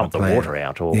could just pump the water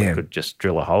out, or we could just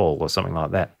drill a hole or something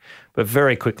like that. But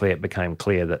very quickly it became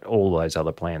clear that all those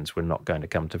other plans were not going to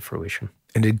come to fruition.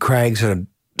 And did Craig sort of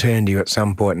turn to you at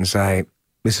some point and say,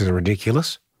 this is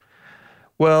ridiculous?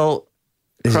 Well,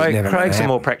 Craig's a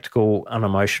more practical,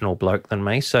 unemotional bloke than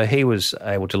me, so he was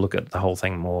able to look at the whole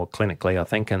thing more clinically, I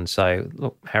think, and say,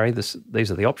 look, Harry,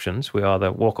 these are the options. We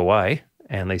either walk away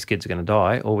and these kids are going to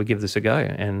die, or we give this a go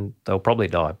and they'll probably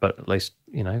die, but at least,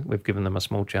 we've given them a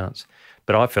small chance.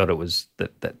 But I felt it was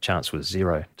that chance was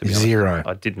zero, to be honest. Zero.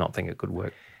 I did not think it could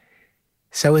work.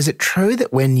 So is it true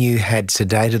that when you had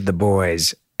sedated the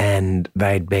boys and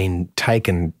they'd been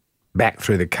taken back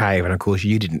through the cave, and of course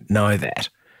you didn't know that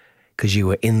because you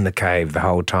were in the cave the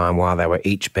whole time while they were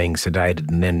each being sedated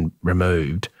and then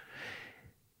removed,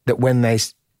 that when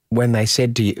they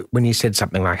said to you, when you said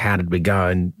something like, how did we go?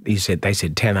 And they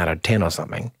said 10 out of 10 or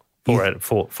something. 4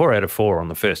 out of 4 on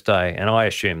the first day, and I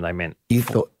assumed they meant you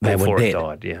thought they were dead.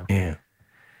 Died, yeah. Yeah.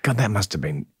 God, that must have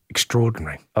been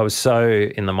extraordinary. I was so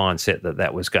in the mindset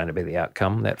that was going to be the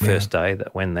outcome that first day,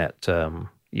 that when that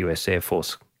US Air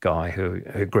Force guy who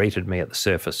greeted me at the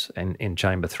surface in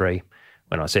Chamber 3,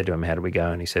 when I said to him, how do we go?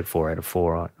 And he said 4 out of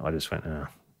 4, I just went,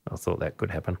 I thought that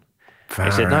could happen. He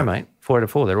said, no, mate, 4 out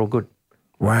of 4, they're all good.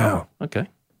 Wow. Oh, okay.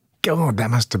 God, that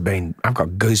must have been, I've got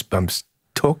goosebumps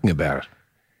talking about it.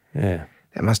 Yeah.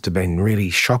 That must have been really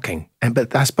shocking.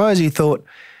 But I suppose you thought,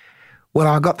 well,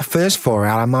 I got the first 4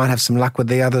 out, I might have some luck with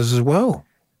the others as well.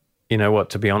 You know what,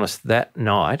 to be honest, that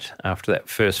night, after that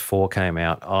first 4 came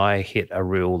out, I hit a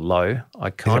real low. I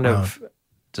kind of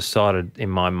decided in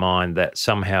my mind that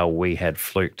somehow we had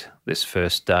fluked this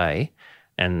first day,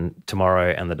 and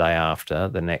tomorrow and the day after,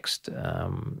 the next,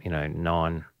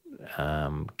 9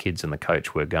 kids in the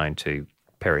coach were going to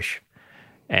perish.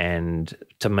 And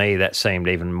to me, that seemed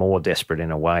even more desperate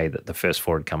in a way, that the first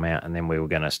 4 had come out and then we were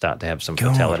going to start to have some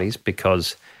fatalities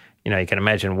because, you can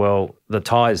imagine, well, the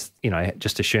Thais,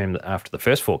 just assume that after the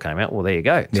first 4 came out, well, there you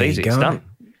go. It's easy. It's done.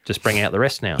 just bring out the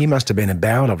rest now. You must have been a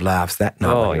barrel of laughs that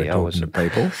night when you were I talking to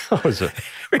people. I was a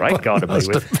great guy to be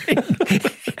with.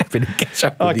 Happy to catch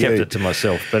up with I kept you. it to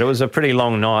myself, but it was a pretty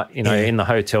long night, in the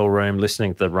hotel room,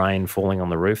 listening to the rain falling on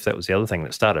the roof. That was the other thing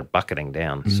that started bucketing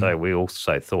down. So we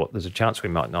also thought there's a chance we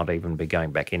might not even be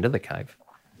going back into the cave.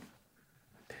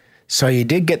 So you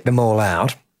did get them all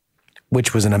out,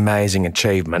 which was an amazing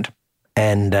achievement,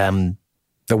 and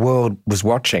the world was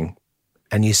watching,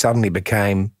 and you suddenly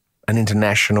became an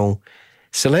international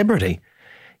celebrity,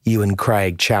 you and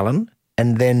Craig Challen.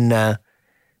 And then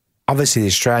obviously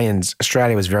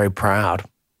Australia was very proud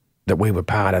that we were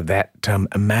part of that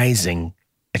amazing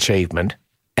achievement.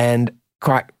 And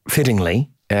quite fittingly,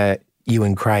 you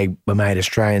and Craig were made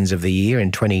Australians of the Year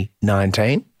in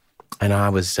 2019. And I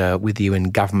was with you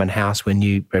in Government House when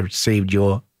you received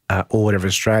your Order of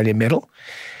Australia medal.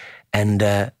 And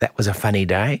that was a funny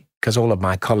day because all of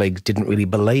my colleagues didn't really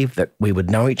believe that we would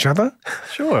know each other.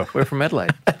 Sure, we're from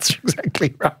Adelaide. That's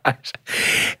exactly right.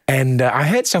 And I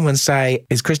heard someone say,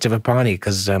 is Christopher Pyne,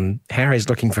 because Harry's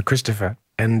looking for Christopher.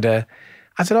 And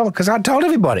I said, because I told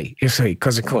everybody, you see,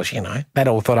 because of course, they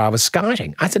all thought I was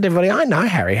skiting. I said to everybody, I know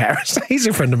Harry Harris. He's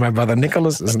a friend of my brother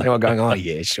Nicholas's. And they were going, oh,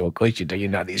 yeah, sure, of course you do. You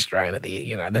know the Australian of the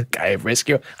Year, the cave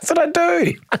rescue. I said, I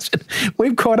do. I said,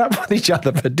 we've caught up with each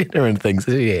other for dinner and things.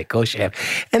 I said, yeah, of course you have.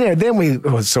 And then we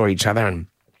all saw each other and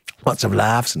lots of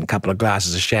laughs and a couple of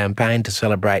glasses of champagne to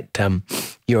celebrate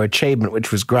your achievement,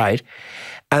 which was great.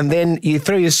 And then you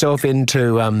threw yourself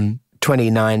into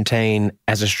 2019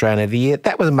 as Australian of the Year.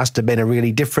 That must have been a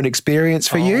really different experience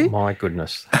for you. Oh, my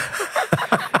goodness.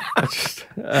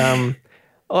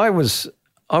 I was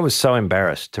so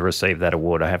embarrassed to receive that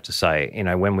award, I have to say.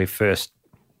 When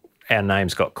our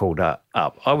names got called up,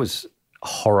 I was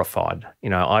horrified.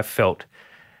 I felt,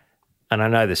 and I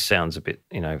know this sounds a bit,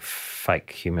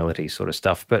 fake humility sort of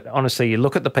stuff, but honestly, you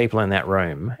look at the people in that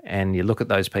room and you look at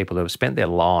those people who have spent their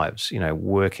lives,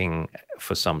 working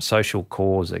for some social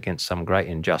cause against some great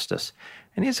injustice.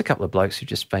 And here's a couple of blokes who've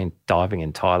just been diving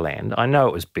in Thailand. I know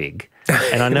it was big,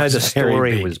 and I know the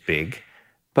story was big,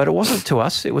 but it wasn't to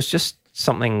us. It was just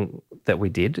something that we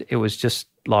did. It was just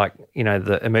like,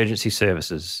 the emergency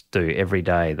services do every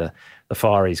day, the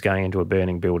fireys going into a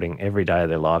burning building every day of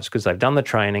their lives because they've done the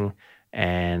training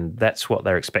and that's what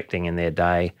they're expecting in their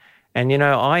day. And,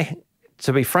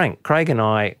 to be frank, Craig and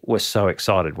I were so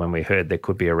excited when we heard there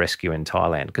could be a rescue in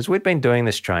Thailand because we'd been doing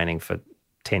this training for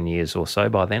 10 years or so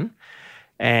by then.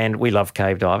 And we love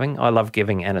cave diving. I love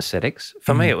giving anaesthetics.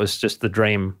 For me, it was just the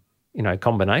dream,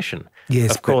 combination.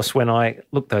 Yes, of course, when I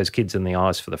looked those kids in the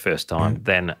eyes for the first time,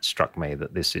 then it struck me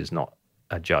that this is not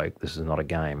a joke. This is not a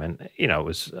game. And, it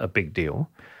was a big deal.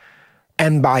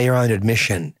 And by your own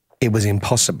admission, it was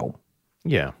impossible.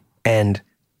 Yeah. And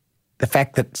the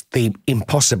fact that the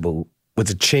impossible was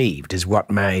achieved is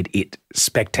what made it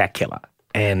spectacular.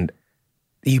 And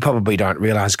you probably don't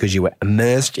realise because you were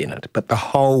immersed in it, but the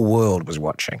whole world was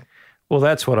watching. Well,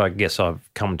 that's what I guess I've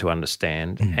come to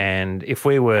understand. And if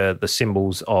we were the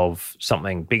symbols of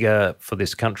something bigger for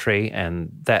this country, and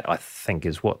that I think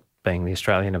is what being the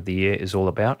Australian of the Year is all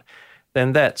about,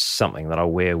 then that's something that I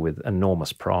wear with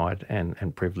enormous pride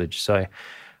and privilege. So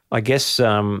I guess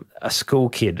a school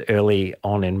kid early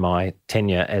on in my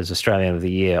tenure as Australian of the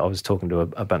Year, I was talking to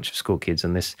a bunch of school kids,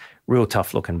 and this real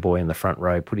tough-looking boy in the front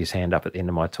row put his hand up at the end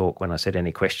of my talk when I said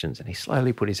any questions, and he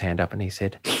slowly put his hand up and he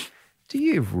said, do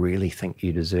you really think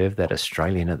you deserve that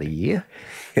Australian of the Year?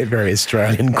 A very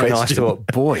Australian question. And I thought,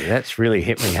 boy, that's really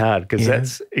hit me hard because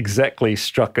that's exactly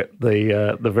struck at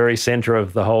the very centre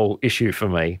of the whole issue for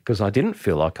me because I didn't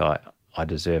feel like I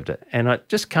deserved it. And it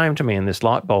just came to me in this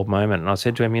light bulb moment and I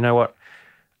said to him, you know what,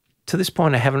 to this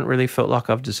point I haven't really felt like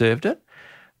I've deserved it,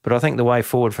 but I think the way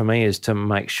forward for me is to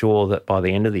make sure that by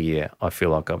the end of the year I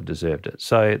feel like I've deserved it.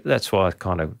 So that's why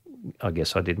I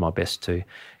guess I did my best to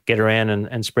get around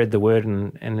and spread the word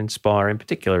and inspire in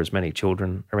particular as many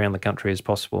children around the country as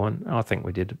possible, and I think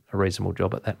we did a reasonable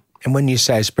job at that. And when you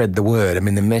say spread the word, I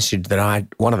mean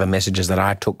one of the messages that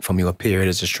I took from your period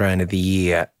as Australian of the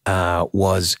Year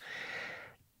was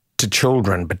to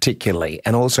children particularly,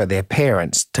 and also their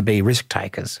parents, to be risk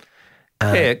takers,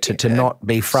 to not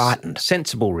be frightened.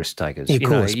 Sensible risk takers. Yeah, of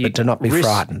course, but to not be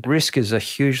frightened. Risk is a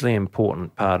hugely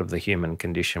important part of the human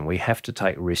condition. We have to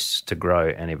take risks to grow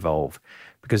and evolve,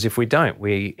 because if we don't,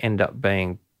 we end up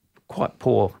being quite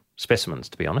poor specimens,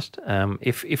 to be honest.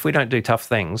 If we don't do tough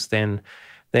things, then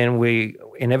we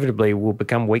inevitably will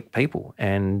become weak people.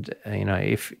 And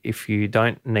if you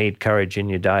don't need courage in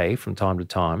your day from time to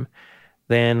time,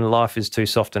 then life is too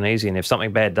soft and easy. And if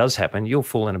something bad does happen, you'll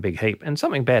fall in a big heap. And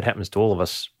something bad happens to all of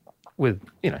us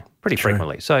pretty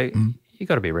frequently. So you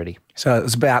got to be ready. So it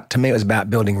was about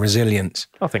building resilience.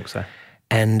 I think so.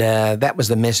 And that was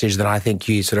the message that I think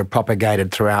you sort of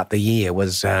propagated throughout the year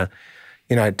was, to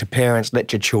parents,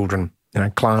 let your children,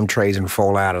 climb trees and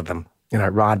fall out of them,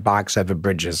 ride bikes over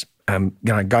bridges,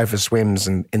 go for swims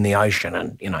in the ocean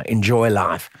and, enjoy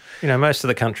life. Most of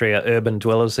the country are urban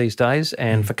dwellers these days,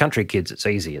 and for country kids, it's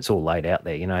easy. It's all laid out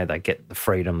there. They get the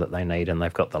freedom that they need and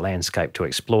they've got the landscape to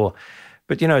explore.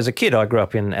 But, as a kid, I grew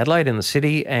up in Adelaide in the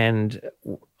city, and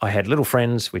I had little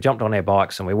friends. We jumped on our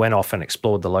bikes and we went off and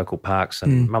explored the local parks,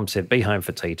 and Mum said, be home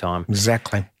for tea time.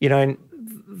 Exactly.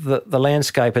 The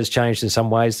landscape has changed in some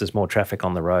ways. There's more traffic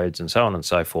on the roads and so on and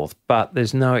so forth. But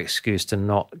there's no excuse to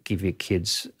not give your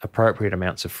kids appropriate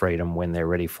amounts of freedom when they're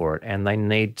ready for it. And they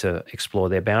need to explore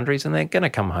their boundaries, and they're going to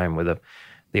come home with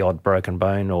the odd broken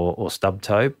bone or stubbed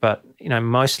toe. But,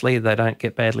 mostly they don't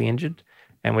get badly injured.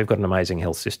 And we've got an amazing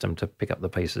health system to pick up the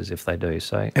pieces if they do.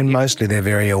 Mostly they're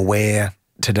very aware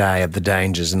today of the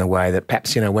dangers in a way that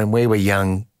perhaps, when we were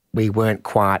young, we weren't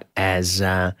quite as,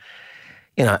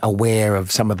 aware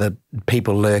of some of the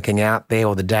people lurking out there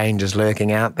or the dangers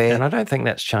lurking out there. And I don't think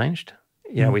that's changed.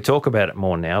 We talk about it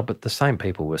more now, but the same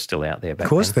people were still out there back then. Of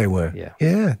course they were.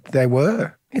 Yeah, they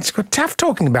were. It's tough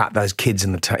talking about those kids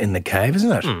in the cave,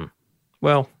 isn't it?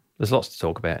 Well, there's lots to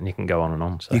talk about, and you can go on and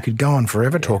on. So. You could go on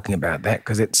forever talking about that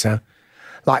because it's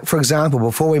like, for example,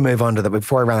 before we move on to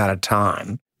before we run out of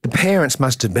time, the parents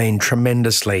must have been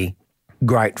tremendously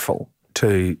grateful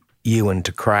to you and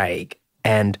to Craig.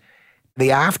 And the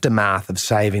aftermath of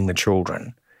saving the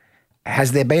children,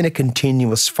 has there been a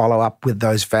continuous follow-up with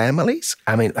those families?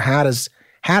 I mean, how does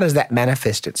that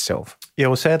manifest itself? Yeah,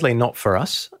 well, sadly not for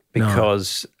us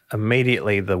because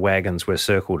immediately the wagons were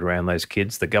circled around those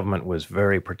kids. The government was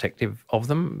very protective of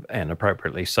them, and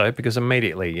appropriately so, because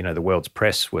immediately, the world's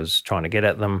press was trying to get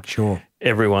at them. Sure.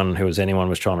 Everyone who was anyone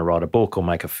was trying to write a book or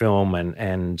make a film,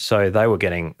 and so they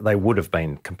would have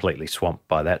been completely swamped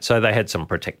by that. So they had some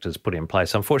protectors put in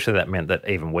place. Unfortunately, that meant that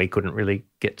even we couldn't really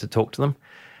get to talk to them.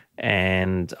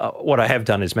 And what I have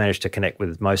done is managed to connect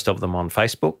with most of them on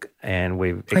Facebook, and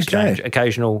we've exchanged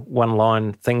occasional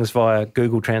one-line things via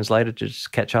Google Translator to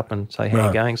just catch up and say, how are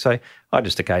you going? So I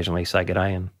just occasionally say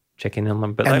g'day and check in on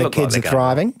them. But and the kids are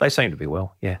thriving? They seem to be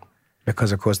well, yeah.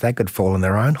 Because, of course, they could fall in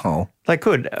their own hole. They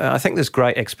could. I think there's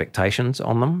great expectations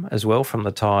on them as well from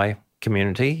the Thai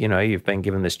community. You've been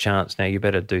given this chance, now you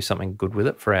better do something good with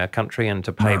it for our country and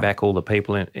to pay back all the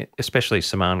people, especially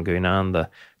Saman Gunan, the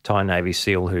Thai Navy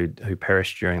SEAL who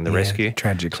perished during the rescue.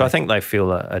 Tragically. So I think they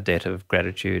feel a debt of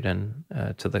gratitude and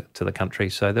to the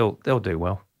country, so they'll do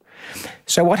well.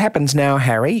 So what happens now,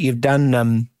 Harry? You've done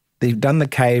the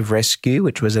cave rescue,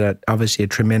 which was obviously a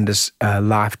tremendous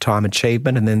lifetime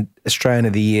achievement, and then Australian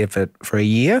of the Year for a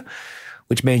year,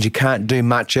 which means you can't do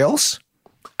much else.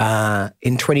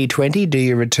 In 2020, do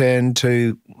you return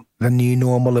to the new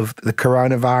normal of the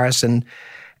coronavirus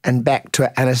and back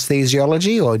to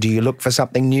anesthesiology, or do you look for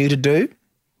something new to do?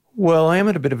 Well, I am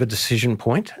at a bit of a decision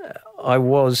point. I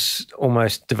was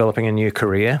almost developing a new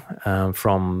career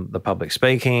from the public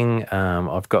speaking.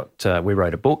 We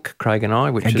wrote a book, Craig and I,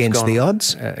 which Against the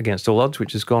Odds? Against All Odds,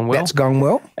 which has gone well. That's gone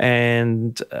well.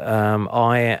 And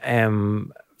I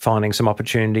am finding some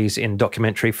opportunities in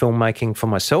documentary filmmaking for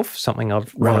myself, something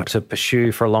I've wanted to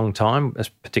pursue for a long time,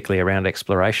 particularly around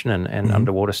exploration and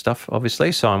underwater stuff,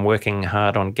 obviously. So I'm working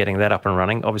hard on getting that up and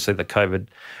running. Obviously, the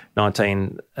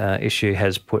COVID-19 issue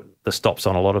has put the stops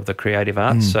on a lot of the creative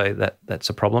arts, so that's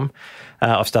a problem.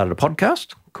 I've started a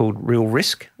podcast called Real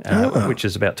Risk, which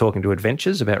is about talking to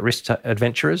adventurers about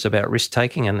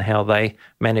risk-taking and how they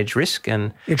manage risk.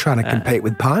 And you're trying to compete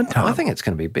with Pyne Time. I think it's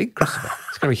going to be big, Christopher.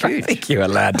 It's going to be huge. I think you're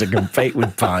allowed to compete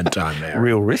with Pyne Time now.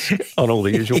 Real Risk on all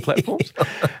the usual platforms.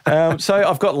 So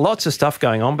I've got lots of stuff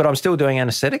going on, but I'm still doing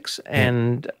anaesthetics,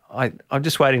 and I'm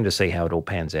just waiting to see how it all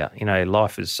pans out.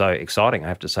 Life is so exciting, I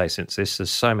have to say, since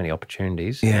there's so many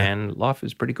opportunities, and life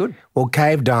is pretty good. Well,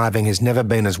 cave diving has never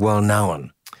been as well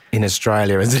known in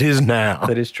Australia as it is now.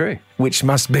 That is true. Which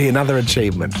must be another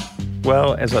achievement.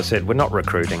 Well, as I said, we're not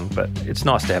recruiting, but it's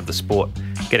nice to have the sport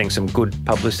getting some good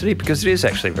publicity because it is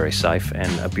actually very safe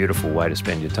and a beautiful way to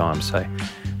spend your time. So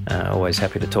always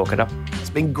happy to talk it up. It's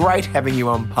been great having you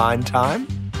on Pyne Time.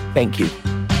 Thank you.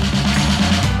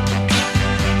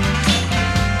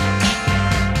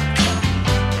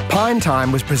 Pyne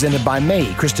Time was presented by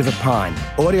me, Christopher Pyne.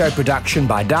 Audio production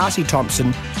by Darcy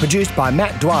Thompson, produced by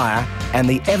Matt Dwyer and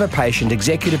the ever-patient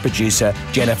executive producer,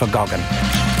 Jennifer Goggin.